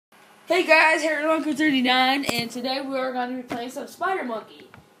Hey guys, here Uncle 39, and today we are going to be playing some Spider Monkey.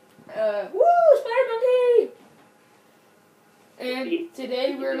 Spider Monkey! And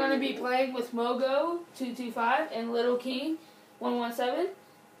today we're going to be playing with Mogo 225 and Little King 117.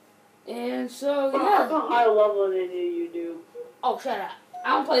 And so, yeah. I'm a higher level than you do. Oh, shut up. I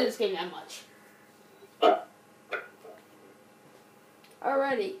don't play this game that much.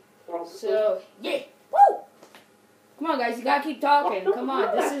 Alrighty. So, yeah. Woo! Come on, guys. You gotta keep talking. Come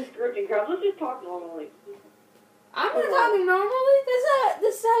on. This is scripting crap. Let's just talk normally. I'm not talking normally.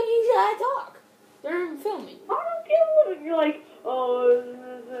 This is how usually I talk. They're filming. I don't get it. You're like, oh,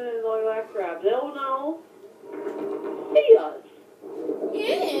 this is like that crap. They'll know. He does.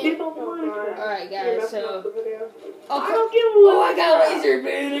 Yeah. Alright, guys. So. I don't give a Oh, I got a laser,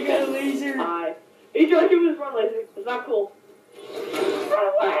 man. I got a laser. He tried to give his front laser. It's not cool.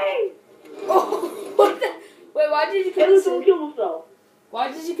 Run away! Oh, what the? Wait, why did you commit suicide? Kill himself.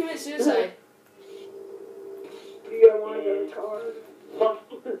 Why did you commit suicide? You got one of those cards.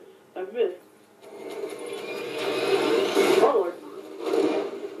 I missed. Oh, Lord.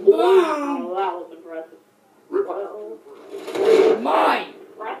 Wow, that was impressive. Wow. Mine!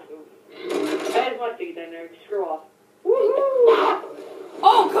 Impressive. I just want to get down there. Screw off. Woohoo!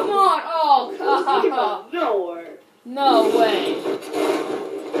 Oh, come on! Oh, God. Nowhere. No way.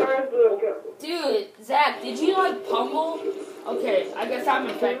 Where's the Dude, Zach, did you like pummel? Okay, I guess I'm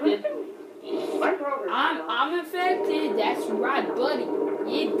infected. I'm infected. That's right, buddy.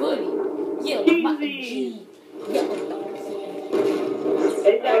 Yeah, buddy. Yeah, my G. Yeah.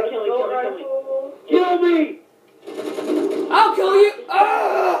 Hey, Zach, kill me. Kill me! I'll kill you.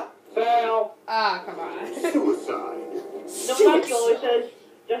 Ah! Fail. Ah, come on. Suicide. No, not kill. It says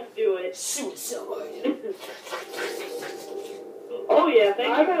just do it. Suicide. Oh yeah,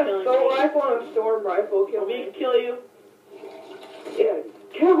 thank you for killing me. I got a assault rifle and a storm rifle. Kill me. To kill you. Yeah,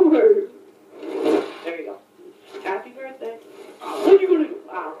 kill her. There you go. Happy birthday. What are you gonna do?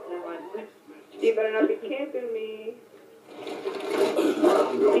 Wow, never mind. You better not be camping me.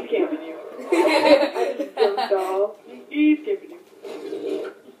 He's camping you. I just jumped off. He's camping you.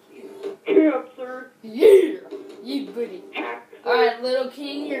 Camp, sir. Yeah. You buddy. Hack. Alright, Little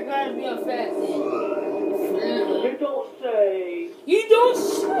King, you're gonna be affected. You don't say. You don't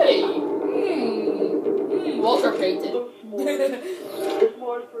say. Walter Payton. The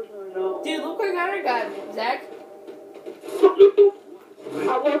smartest person I know. Dude, look what I got, Zach.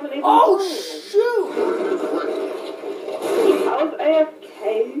 I wasn't even. Oh, playing. shoot. I was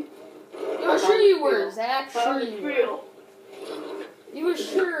AFK. Oh, sure you were, Zach. How Sure does it you were. feel? You were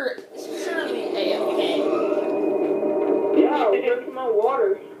surely AFK. Yeah, I was drinking my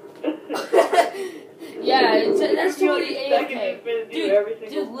water. Yeah, that's You totally expect AFK. me to do every single.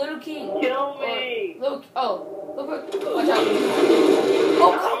 Dude, Little King. Kill me. Look, watch out.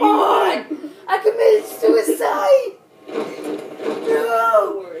 Oh, come on! I committed suicide!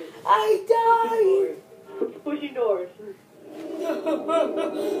 No! I died! Pushing doors.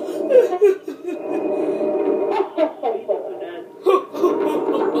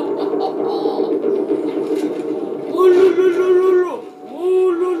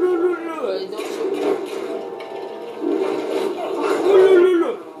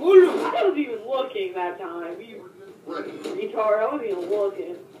 I wasn't even looking that time. You retard, I wasn't even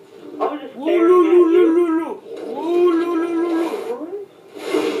looking. I was just staring at you.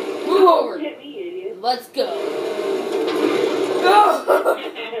 Move over. Hit me, idiot. Let's go. No!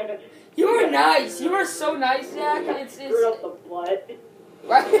 You were nice. You were so nice, Zach. It's Screwed up the butt.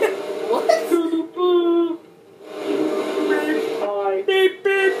 right. What? Beep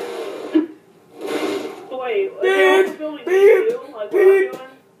beep. Wait, Beep, filming beep, you? Like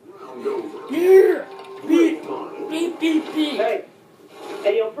what I'm doing? Here. Beep beep beep beep.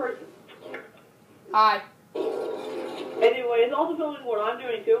 Hey, yo, person. Hi. Anyway, it's also filming what I'm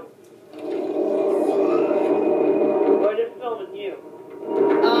doing too. Or just filming you.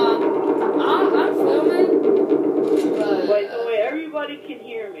 I'm filming. But, Wait, everybody can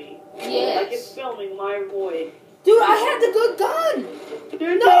hear me. yes. Like it's filming my voice. Dude, I had the good gun.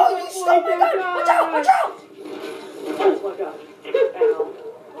 There's No, no you stole my gun. Watch out! Watch out! Oh my god. Ow.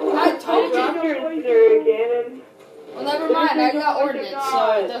 I told I'm you. your laser cannon. Well, never mind. I got ordnance,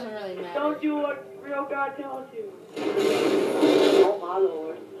 so it doesn't really matter. Don't do what real God tells you. Oh my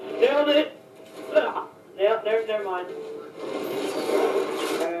lord. Nailed it. Yep, never mind.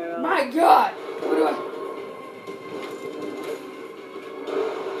 My God. What do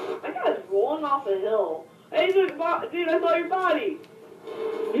That guy's rolling off a hill. Hey, dude, I saw your body.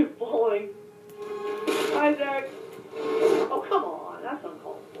 You're falling. Hi, Zach. Oh, come on. That's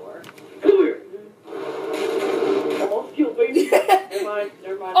uncalled for. Come here. Almost killed baby. mind.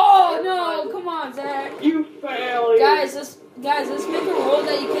 Never mind. Oh Never no! mind. Come on, Zach. You failure. Guys, let's make a rule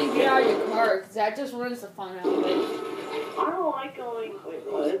that you can't get out of your car, because that just ruins the fun out of it. I don't like going. Wait,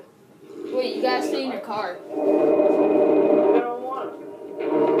 what? Wait, you gotta stay in your car. I don't want to.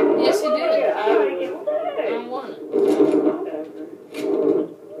 Yes, you do. I don't want it. Whatever.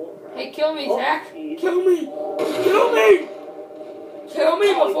 Hey, kill me, Oh, Zach. geez. Kill me. Kill me. Kill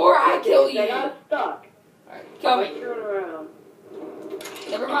me before I kill you. I got stuck. Alright, kill me. Screwing around.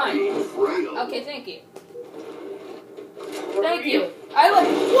 Never mind. Okay, thank you. Thank you. I like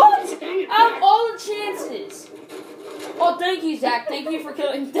what? I have all the chances. Oh, thank you, Zach. Thank you for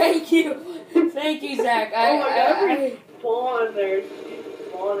killing. Thank you. Thank you, Zach. Oh my god, every spawn there.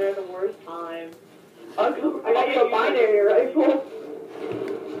 Spawn there the worst time. I got you a binary rifle.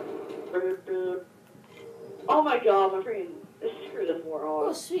 Oh my god, my freaking. Screw this Oh,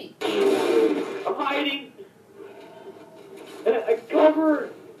 moron. sweet. I'm hiding. I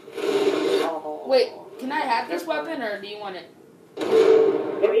covered. Oh. Wait, can I have this weapon, or do you want it? If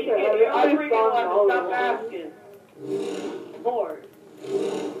you get your own freaking weapon, stop asking. Lord.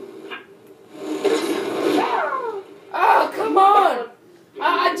 Oh, come on!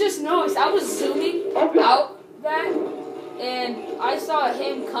 I just noticed. I was zooming out that, and I saw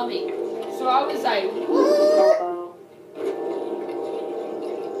him coming. So I was like, what?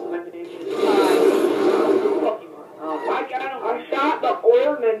 My name is I shot the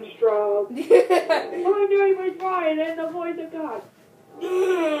ordnance drop. I'm doing my trying and the voice of God.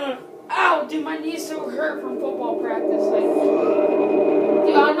 Ow, dude, my knees so hurt from football practice. Like,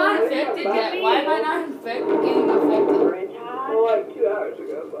 dude, I'm not infected yet. Why am I not getting infected? Well, like 2 hours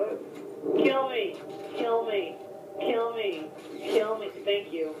ago, but. Kill me. Kill me. Kill me. Kill me.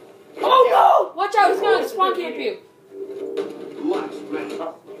 Thank you. Oh no! Watch out, he's gonna spawn camp you.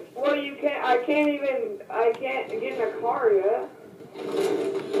 Well, you can't. I can't get in a car yet.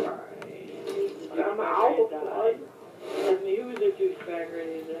 I'm an alpha flood. And the user douchebag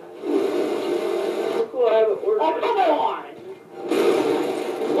ready to die. Cool, I have an order. Oh, come on!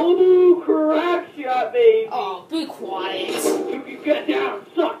 Oh, crack shot, baby! Oh, be quiet. You can get down and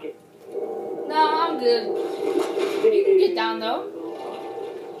suck it. No, I'm good. You can get down though.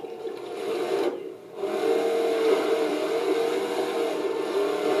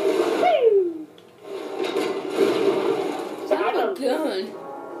 Son of a gun.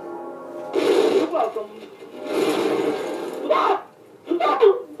 You're welcome.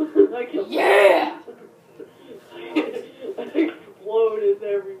 Yeah! Exploded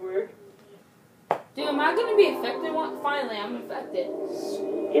everywhere. Dude, am I gonna be infected? Finally, I'm infected.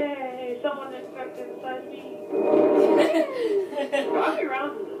 Yay, someone infected besides me. How many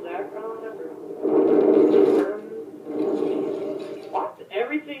rounds is this, Zach? I don't remember. What?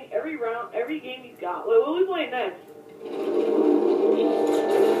 Everything, every round, every game you got. Wait, what are we playing next?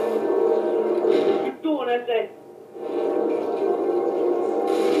 Keep doing that thing.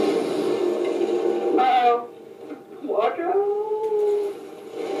 Uh-oh. Watch out.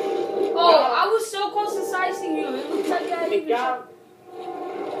 Oh, I was so close to sizing you. It looks like I even shot.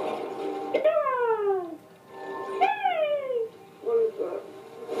 What is that?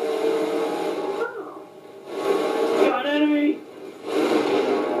 Got an enemy.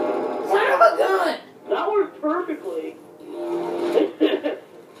 Son of a gun! That worked perfectly.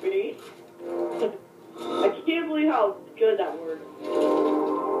 Me? I can't believe how good that worked.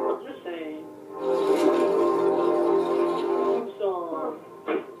 I'm just saying. Song.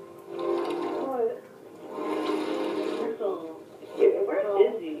 What? Song. Yeah, Where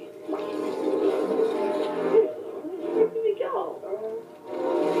is he? Where did he go?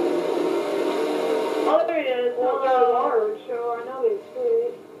 Oh, there he is. Well, they're large, so I know they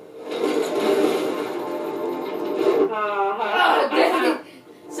fit. Oh, dang.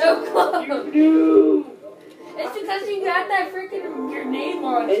 So close. You knew. It's because you got that freaking grenade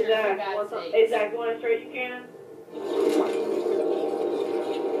launcher. Hey, Zach, for what's God's up? sake. Hey, Zach, you want to straight you can?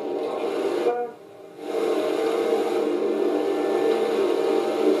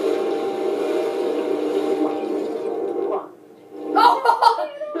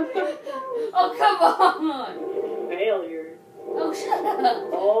 Oh, come on. Failure. Oh, shut up.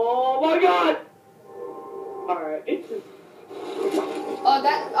 Oh my god! Alright.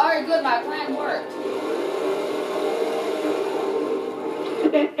 Alright, good. My plan worked.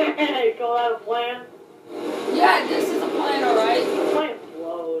 Call that a plan? Yeah, this is a plan, alright? The plan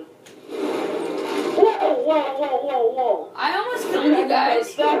blows. Whoa, whoa, whoa, whoa, whoa. I almost killed you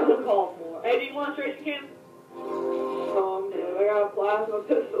guys. That's the call for. Hey, do you want to straight you can? Yeah, I got a plasma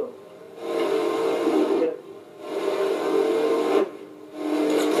pistol.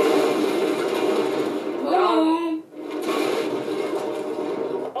 Boom.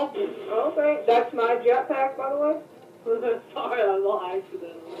 No, thanks. That's my jetpack, by the way. Sorry, that was all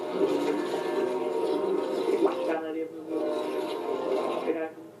accident. Bad idea. Good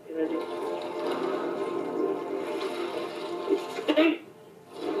idea.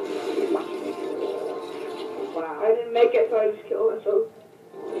 Wow. I didn't make it, so I just killed myself.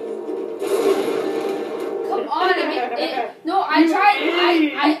 Come on, no, I tried,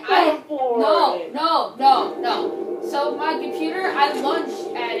 no. So my computer, I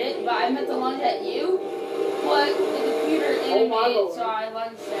lunged at it, but I meant to lunge at you, but the computer animated, so I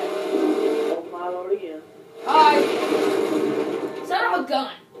lunged at it. Oh my lord again. Son of a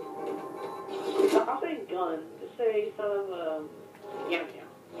gun. I'll say gun. Just say son of a... Yeah.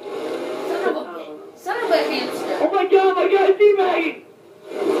 Son of a hamster. Oh my god, teabagging!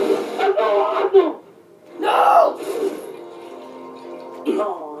 That's so awesome! No!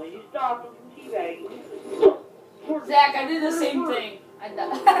 Oh, you stopped him from teabagging. Zach, I did the same thing.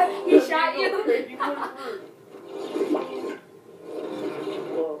 He shot you.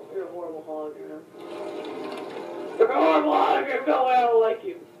 Well, you're a horrible hog, you know. You're a horrible hog, no way I don't like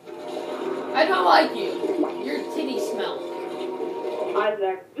you. I don't like you. Your titty smell.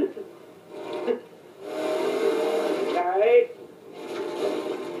 Isaac. Alright.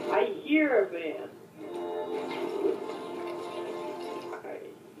 I hear a man. Alright.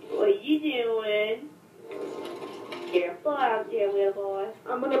 What you doing? Careful out there, little boy.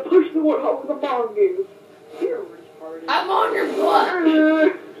 I'm gonna push the warthog with a mongoose. You're retarded. I'm on your butt.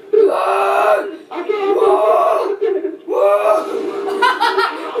 I can't.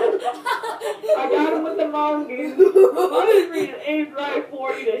 I got him with the mongoose. I didn't read aimed right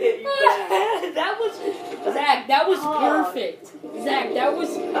for you to hit you back. Zach, that was perfect. Zach, that was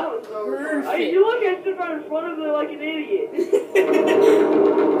so perfect. You look at stood right in front of it like an idiot.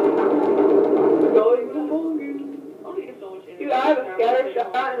 Dude, I have a scatter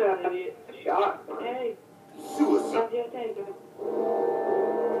shot and a shot. Hey. Suicide.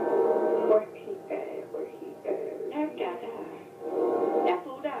 Where he at? That guy died. That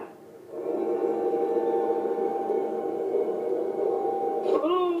fool died.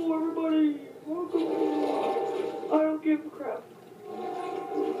 Hello, everybody. Welcome. I don't give a crap.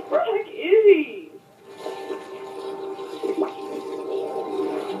 Where the heck is he?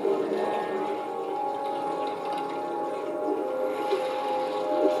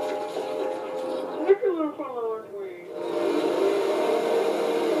 Look a little fellow, aren't we?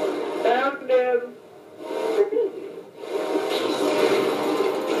 Found him.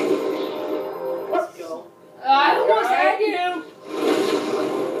 Let's go. I almost had you.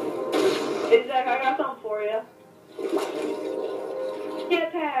 Hey, Zach, I got something for you. Get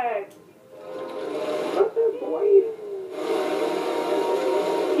tagged. What's that, boy?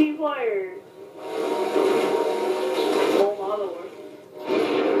 Team players. Oh my lord.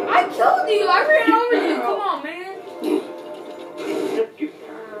 I killed you. I ran over you. Come on, man.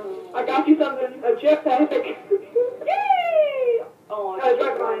 I got you something. A jetpack. Yay! Oh, I was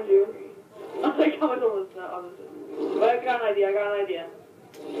right behind you. I think I was almost on this. But I got an idea.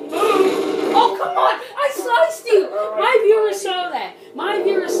 Oh, come on. I sliced you. My viewers saw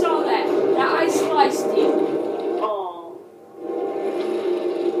that. That I sliced you. Oh.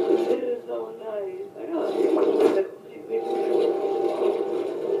 It is so nice. I got it.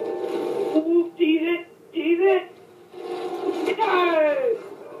 Ooh, tease it. Yes!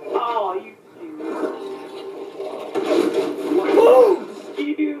 Oh, you Boom.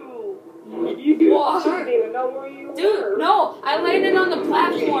 I don't even know where you were. Dude, no. I landed on the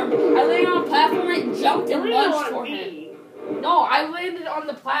platform. And jumped and lunged for him. No, I landed on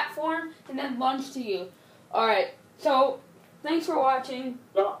the platform and then lunged to you. Alright, so thanks for watching.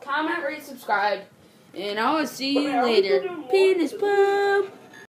 Comment, rate, subscribe. And I will see you later. Penis poop.